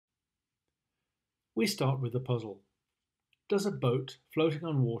We start with a puzzle. Does a boat floating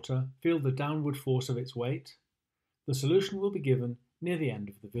on water feel the downward force of its weight? The solution will be given near the end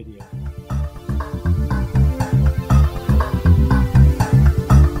of the video.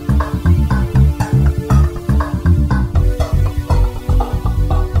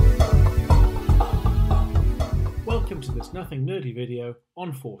 Welcome to this Nothing Nerdy video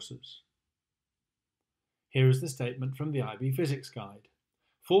on forces. Here is the statement from the IB Physics guide.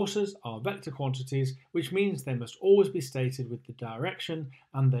 Forces are vector quantities, which means they must always be stated with the direction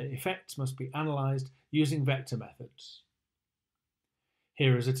and their effects must be analysed using vector methods.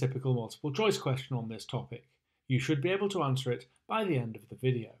 Here is a typical multiple choice question on this topic. You should be able to answer it by the end of the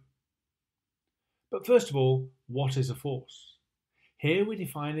video. But first of all, what is a force? Here we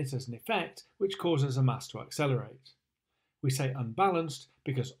define it as an effect which causes a mass to accelerate. We say unbalanced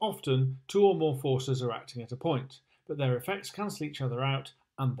because often two or more forces are acting at a point, but their effects cancel each other out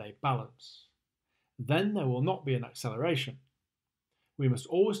and they balance. Then there will not be an acceleration. We must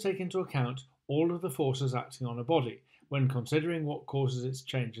always take into account all of the forces acting on a body when considering what causes its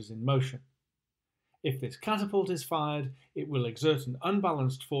changes in motion. If this catapult is fired, it will exert an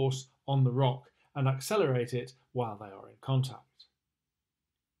unbalanced force on the rock and accelerate it while they are in contact.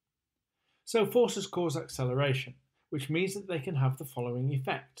 So forces cause acceleration, which means that they can have the following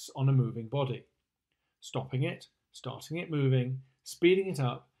effects on a moving body: stopping it, starting it moving, speeding it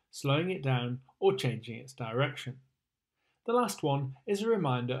up, slowing it down, or changing its direction. The last one is a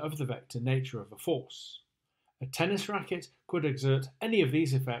reminder of the vector nature of a force. A tennis racket could exert any of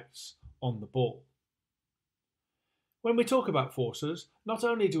these effects on the ball. When we talk about forces, not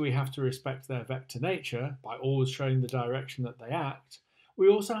only do we have to respect their vector nature by always showing the direction that they act, we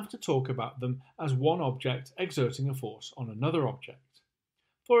also have to talk about them as one object exerting a force on another object.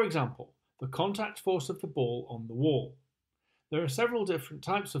 For example, the contact force of the ball on the wall. There are several different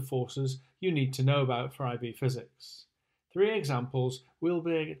types of forces you need to know about for IB Physics. 3 examples will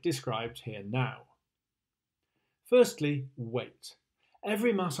be described here now. Firstly, weight.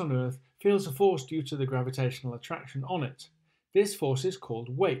 Every mass on Earth feels a force due to the gravitational attraction on it. This force is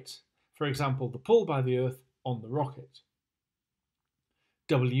called weight. For example, the pull by the Earth on the rocket.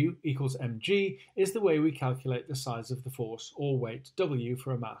 W equals mg is the way we calculate the size of the force or weight W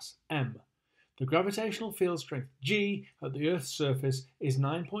for a mass m. The gravitational field strength G at the Earth's surface is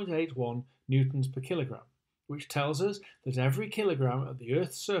 9.81 newtons per kilogram, which tells us that every kilogram at the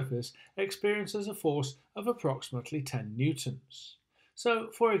Earth's surface experiences a force of approximately 10 newtons. So,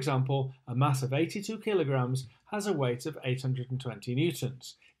 for example, a mass of 82 kilograms has a weight of 820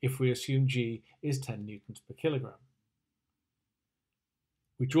 newtons, if we assume G is 10 newtons per kilogram.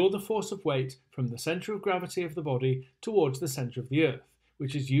 We draw the force of weight from the centre of gravity of the body towards the centre of the Earth,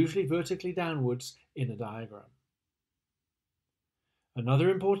 which is usually vertically downwards in a diagram.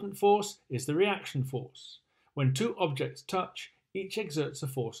 Another important force is the reaction force. When two objects touch, each exerts a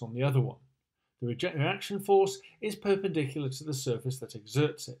force on the other one. The reaction force is perpendicular to the surface that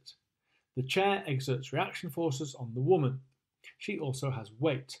exerts it. The chair exerts reaction forces on the woman. She also has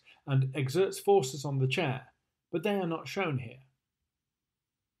weight and exerts forces on the chair, but they are not shown here.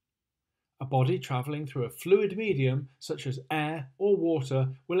 A body travelling through a fluid medium, such as air or water,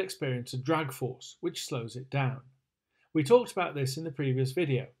 will experience a drag force, which slows it down. We talked about this in the previous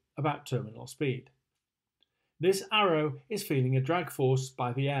video, about terminal speed. This arrow is feeling a drag force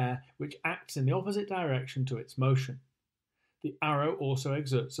by the air, which acts in the opposite direction to its motion. The arrow also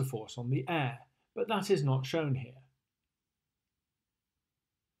exerts a force on the air, but that is not shown here.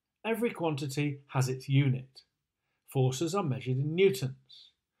 Every quantity has its unit. Forces are measured in newtons.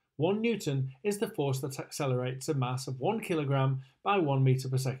 1 newton is the force that accelerates a mass of 1 kilogram by 1 meter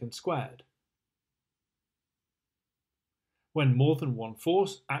per second squared. When more than one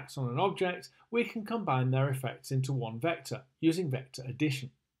force acts on an object, we can combine their effects into one vector using vector addition.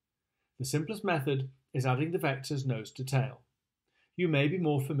 The simplest method is adding the vectors nose to tail. You may be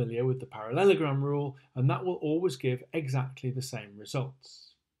more familiar with the parallelogram rule, and that will always give exactly the same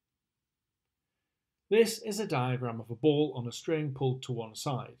results. This is a diagram of a ball on a string pulled to one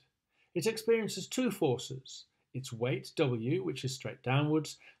side. It experiences two forces, its weight W, which is straight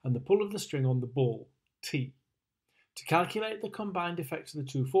downwards, and the pull of the string on the ball, T. To calculate the combined effects of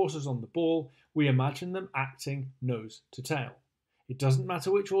the two forces on the ball, we imagine them acting nose to tail. It doesn't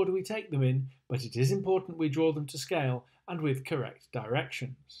matter which order we take them in, but it is important we draw them to scale and with correct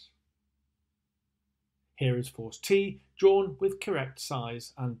directions. Here is force T drawn with correct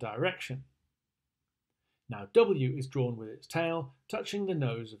size and direction. Now W is drawn with its tail, touching the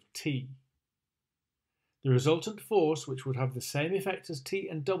nose of T. The resultant force, which would have the same effect as T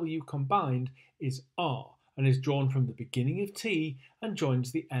and W combined, is R, and is drawn from the beginning of T and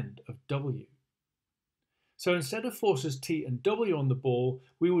joins the end of W. So instead of forces T and W on the ball,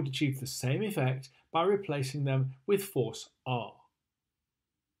 we would achieve the same effect by replacing them with force R.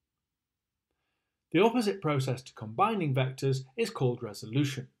 The opposite process to combining vectors is called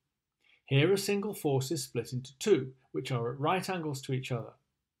resolution. Here a single force is split into two, which are at right angles to each other.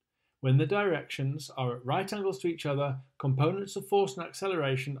 When the directions are at right angles to each other, components of force and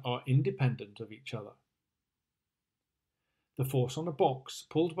acceleration are independent of each other. The force on a box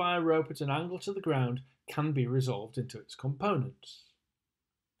pulled by a rope at an angle to the ground can be resolved into its components.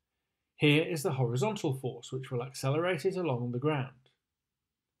 Here is the horizontal force, which will accelerate it along the ground,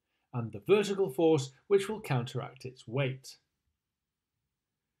 and the vertical force, which will counteract its weight.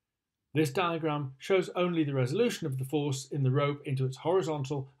 This diagram shows only the resolution of the force in the rope into its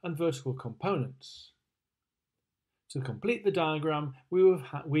horizontal and vertical components. To complete the diagram,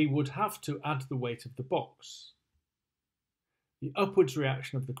 we would have to add the weight of the box, the upwards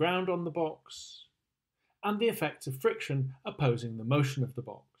reaction of the ground on the box, and the effects of friction opposing the motion of the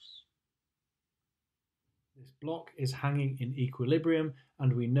box. This block is hanging in equilibrium,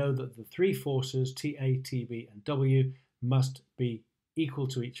 and we know that the three forces TA, TB and W must be equal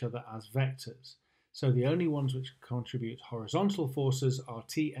to each other as vectors. So the only ones which contribute horizontal forces are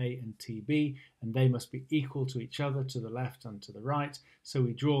TA and TB, and they must be equal to each other to the left and to the right. So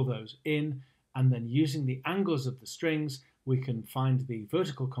we draw those in, and then using the angles of the strings, we can find the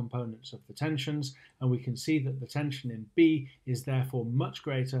vertical components of the tensions, and we can see that the tension in B is therefore much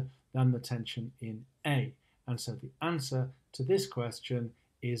greater than the tension in A. And so the answer to this question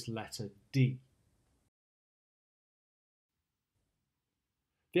is letter D.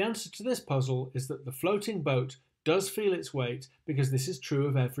 The answer to this puzzle is that the floating boat does feel its weight because this is true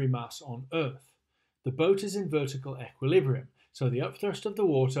of every mass on Earth. The boat is in vertical equilibrium, so the upthrust of the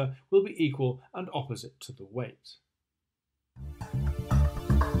water will be equal and opposite to the weight.